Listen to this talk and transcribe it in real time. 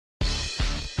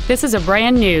This is a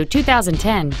brand new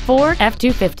 2010 Ford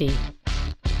F-250.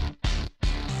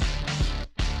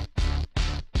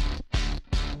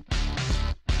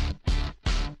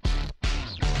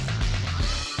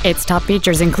 Its top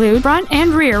features include front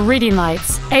and rear reading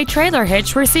lights, a trailer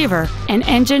hitch receiver, an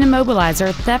engine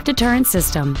immobilizer theft deterrent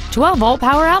system, 12-volt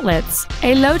power outlets,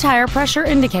 a low tire pressure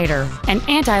indicator, an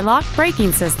anti-lock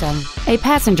braking system, a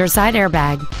passenger side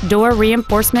airbag, door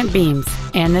reinforcement beams,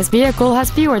 and this vehicle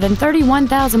has fewer than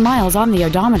 31,000 miles on the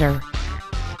odometer.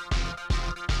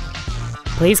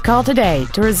 Please call today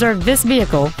to reserve this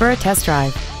vehicle for a test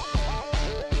drive.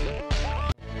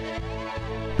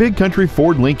 Big Country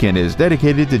Ford Lincoln is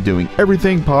dedicated to doing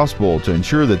everything possible to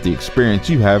ensure that the experience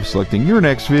you have selecting your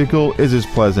next vehicle is as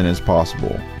pleasant as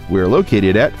possible. We are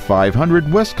located at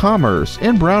 500 West Commerce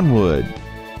in Brownwood.